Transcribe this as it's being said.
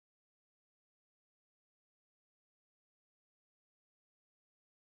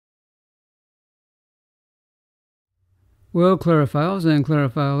Well, clarophiles and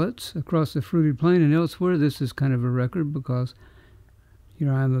clarifiolets across the fruited plain and elsewhere, this is kind of a record because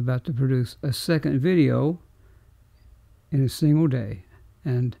here I am about to produce a second video in a single day.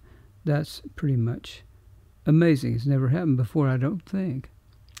 And that's pretty much amazing. It's never happened before, I don't think.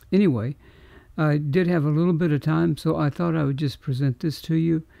 Anyway, I did have a little bit of time, so I thought I would just present this to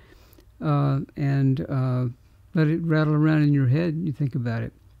you and let it rattle around in your head and you think about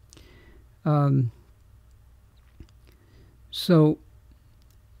it. So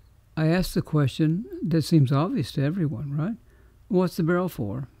I asked the question that seems obvious to everyone, right? What's the barrel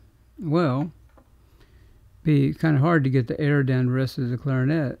for? Well, be kind of hard to get the air down the rest of the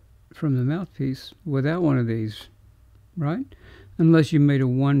clarinet from the mouthpiece without one of these, right? Unless you made a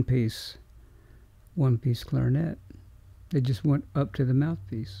one-piece clarinet that just went up to the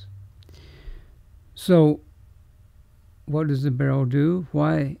mouthpiece. So what does the barrel do?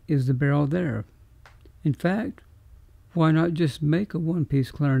 Why is the barrel there? In fact, why not just make a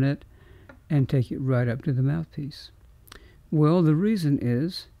one-piece clarinet and take it right up to the mouthpiece? Well, the reason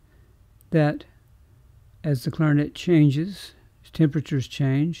is that as the clarinet changes, as temperatures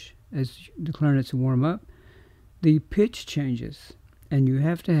change, as the clarinets warm up, the pitch changes, and you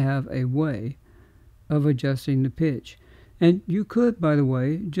have to have a way of adjusting the pitch. And you could, by the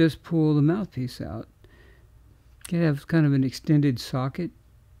way, just pull the mouthpiece out. You could have kind of an extended socket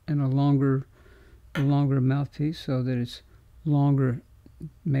and a longer mouthpiece so that it's longer,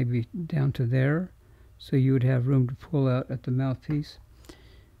 maybe down to there, so you would have room to pull out at the mouthpiece.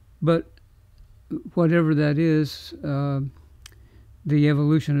 But whatever that is, the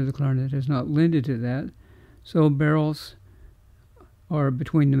evolution of the clarinet has not lended to that. So barrels are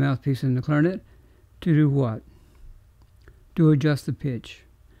between the mouthpiece and the clarinet to do what? To adjust the pitch.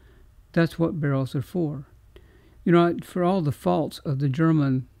 That's what barrels are for. You know, for all the faults of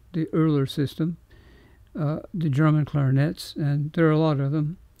the earlier system, the German clarinets, and there are a lot of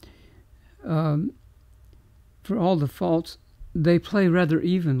them, for all the faults, they play rather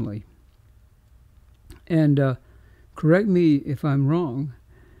evenly. And correct me if I'm wrong,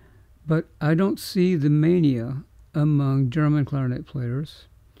 but I don't see the mania among German clarinet players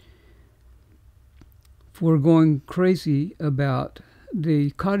for going crazy about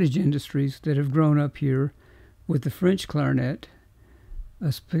the cottage industries that have grown up here with the French clarinet,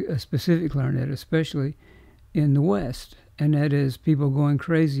 a specific clarinet especially in the West, and that is people going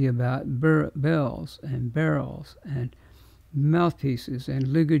crazy about bells and barrels and mouthpieces and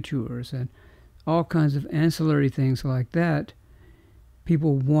ligatures and all kinds of ancillary things like that.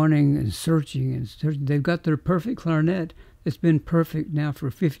 People wanting and searching and searching. They've got their perfect clarinet. It's been perfect now for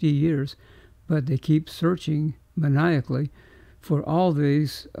 50 years, but they keep searching maniacally for all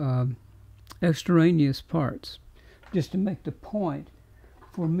these extraneous parts. Just to make the point,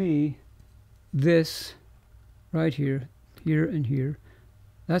 for me, this right here, here and here,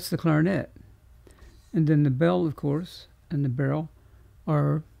 that's the clarinet. And then the bell, of course, and the barrel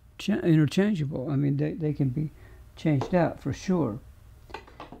are interchangeable. I mean, they can be changed out for sure.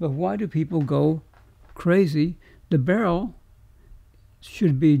 But why do people go crazy? The barrel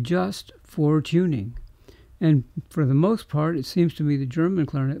should be just for tuning. And for the most part, it seems to me the German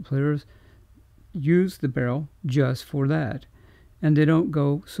clarinet players use the barrel just for that. And they don't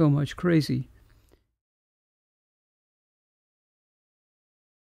go so much crazy.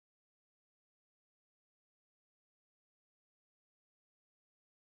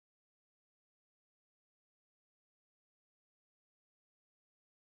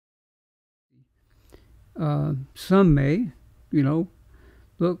 Some may, you know,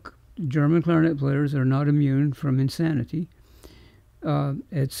 look, German clarinet players are not immune from insanity.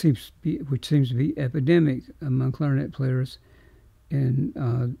 Which seems to be epidemic among clarinet players in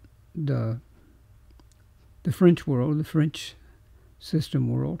the French world, the French system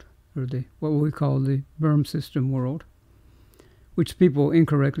world, or what we call the Böhm system world, which people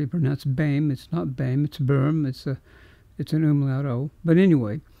incorrectly pronounce Böhm. It's not Böhm, it's Böhm. It's an umlaut O. But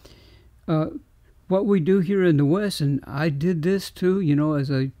anyway, what we do here in the West, and I did this too, you know,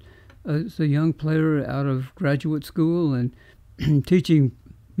 as a young player out of graduate school and teaching,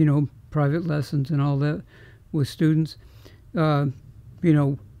 you know, private lessons and all that with students. You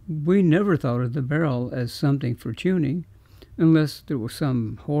know, we never thought of the barrel as something for tuning, unless there was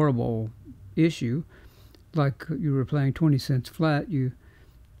some horrible issue, like you were playing 20 cents flat,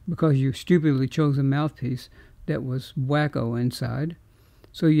 because you stupidly chose a mouthpiece that was wacko inside.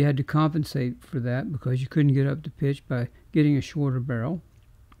 So you had to compensate for that because you couldn't get up to pitch by getting a shorter barrel.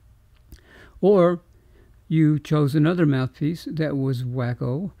 Or you chose another mouthpiece that was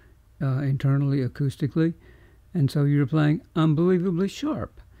wacko internally, acoustically, and so you were playing unbelievably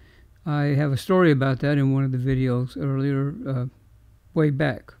sharp. I have a story about that in one of the videos earlier, way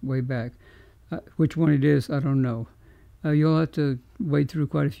back. Which one it is, I don't know. You'll have to wade through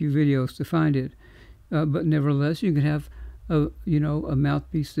quite a few videos to find it. But nevertheless, you can have a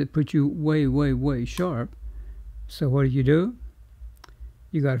mouthpiece that puts you way sharp. So what do?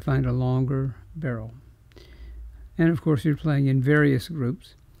 You got to find a longer barrel. And of course, you're playing in various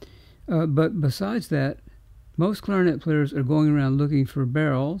groups. But besides that, most clarinet players are going around looking for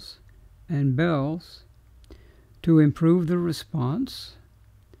barrels and bells to improve the response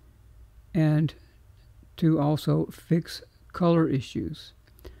and to also fix color issues.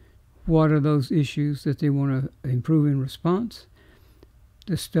 What are those issues that they want to improve in response?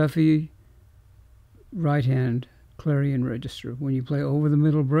 The stuffy right-hand clarion register. When you play over the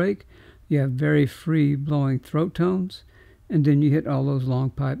middle break, you have very free blowing throat tones, and then you hit all those long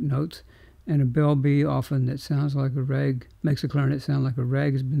pipe notes, and a bell bee often that sounds like a rag, makes a clarinet sound like a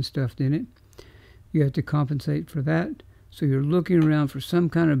rag has been stuffed in it. You have to compensate for that. So you're looking around for some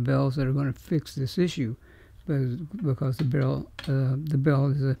kind of bells that are going to fix this issue, because the bell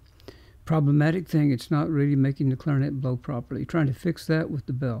is a problematic thing. It's not really making the clarinet blow properly. Trying to fix that with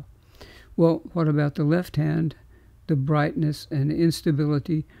the bell. Well, what about the left hand? The brightness and the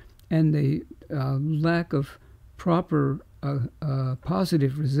instability and the lack of proper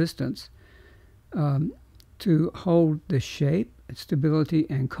positive resistance to hold the shape, stability,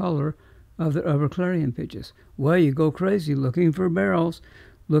 and color of the upper clarion pitches. Well, you go crazy looking for barrels,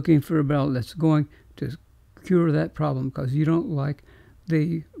 looking for a barrel that's going to cure that problem because you don't like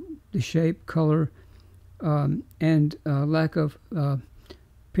the shape, color, and lack of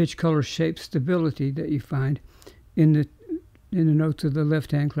pitch, color, shape, stability that you find in the notes of the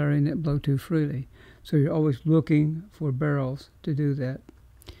left-hand clarion that blow too freely. So you're always looking for barrels to do that.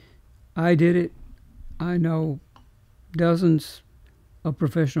 I did it. I know dozens of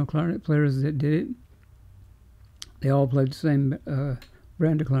professional clarinet players that did it. They all played the same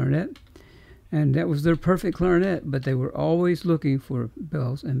brand of clarinet, and that was their perfect clarinet, but they were always looking for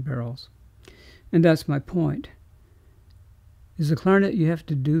bells and barrels. And that's my point. Is the clarinet you have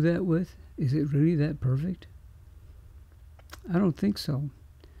to do that with, is it really that perfect? I don't think so.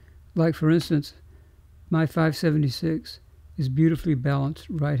 Like, for instance, my 576 is beautifully balanced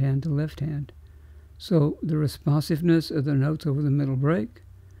right hand to left hand. So the responsiveness of the notes over the middle break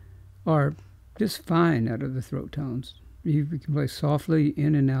are just fine out of the throat tones. You can play softly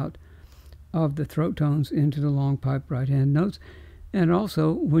in and out of the throat tones into the long pipe right hand notes. And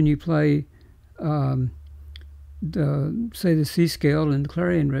also when you play say the C scale in the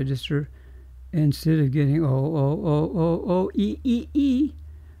clarion register, instead of getting E,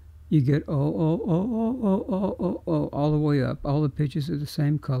 you get O, all the way up. All the pitches are the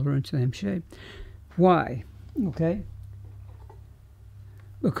same color and same shape. Why? Okay?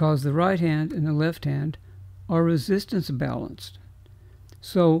 Because the right hand and the left hand are resistance balanced,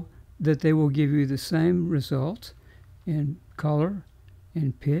 so that they will give you the same results in color,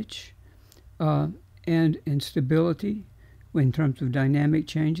 in pitch, and in stability in terms of dynamic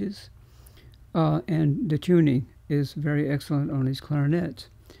changes. And the tuning is very excellent on these clarinets.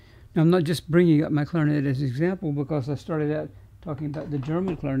 Now, I'm not just bringing up my clarinet as an example because I started out talking about the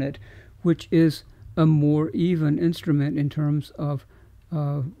German clarinet, which is a more even instrument in terms of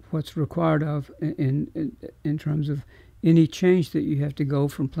what's required of in terms of any change that you have to go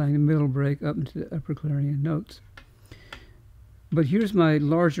from playing the middle break up into the upper clarion notes. But here's my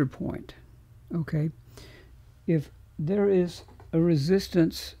larger point. Okay, if there is a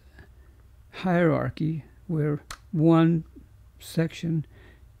resistance hierarchy where one section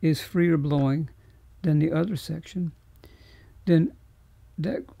is freer blowing than the other section, then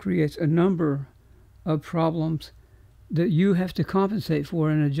that creates a number of problems that you have to compensate for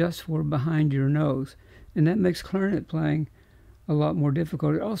and adjust for behind your nose. And that makes clarinet playing a lot more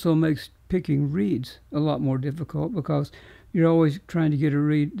difficult. It also makes picking reeds a lot more difficult because you're always trying to get a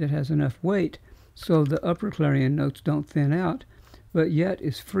reed that has enough weight so the upper clarion notes don't thin out, but yet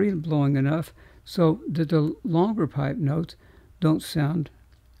is free blowing enough so that the longer pipe notes don't sound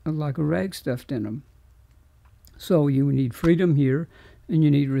like a rag stuffed in them. So you need freedom here and you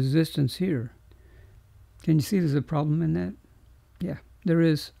need resistance here. Can you see there's a problem in that? Yeah, there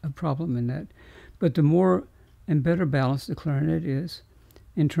is a problem in that. But the more and better balanced the clarinet is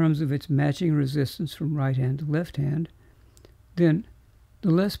in terms of its matching resistance from right hand to left hand, then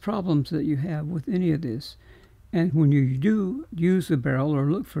the less problems that you have with any of this. And when you do use a barrel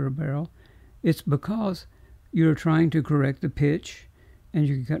or look for a barrel, it's because you're trying to correct the pitch and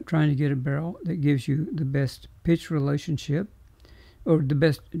you're trying to get a barrel that gives you the best pitch relationship or the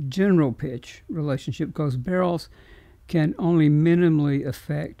best general pitch relationship, because barrels can only minimally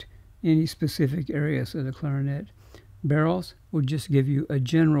affect any specific areas of the clarinet. Barrels will just give you a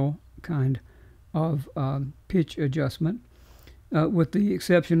general kind of pitch adjustment, with the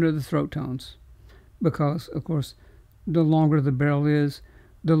exception of the throat tones, because, of course, the longer the barrel is,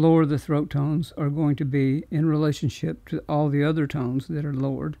 the lower the throat tones are going to be in relationship to all the other tones that are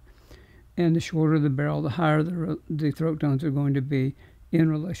lowered. And the shorter the barrel, the higher the throat tones are going to be in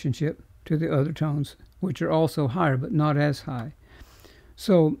relationship to the other tones, which are also higher, but not as high.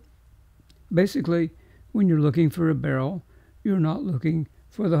 So basically, when you're looking for a barrel, you're not looking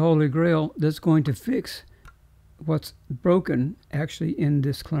for the Holy Grail that's going to fix what's broken actually in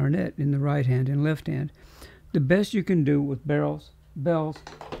this clarinet, in the right hand and left hand. The best you can do with barrels, bells,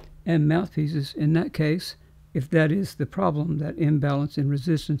 and mouthpieces in that case, if that is the problem, that imbalance in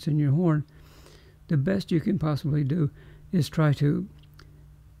resistance in your horn, the best you can possibly do is try to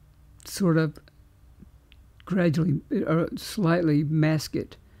sort of gradually or slightly mask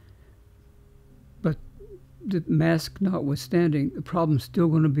it. But the mask notwithstanding, the problem's still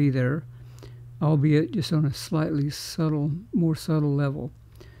going to be there, albeit just on a slightly more subtle level.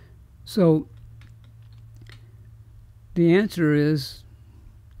 So the answer is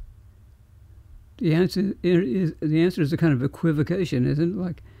a kind of equivocation, isn't it?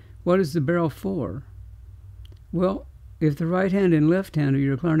 Like, what is the barrel for? Well, if the right hand and left hand of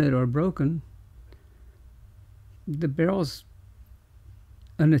your clarinet are broken, the barrel's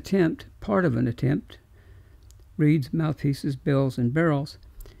an attempt, part of an attempt, reeds, mouthpieces, bells, and barrels.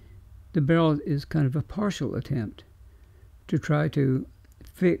 The barrel is kind of a partial attempt to try to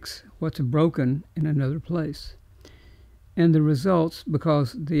fix what's broken in another place. And the results,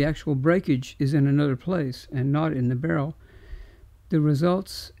 because the actual breakage is in another place and not in the barrel, the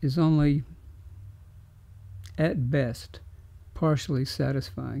results is only, at best, partially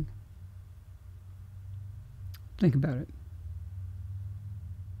satisfying. Think about it.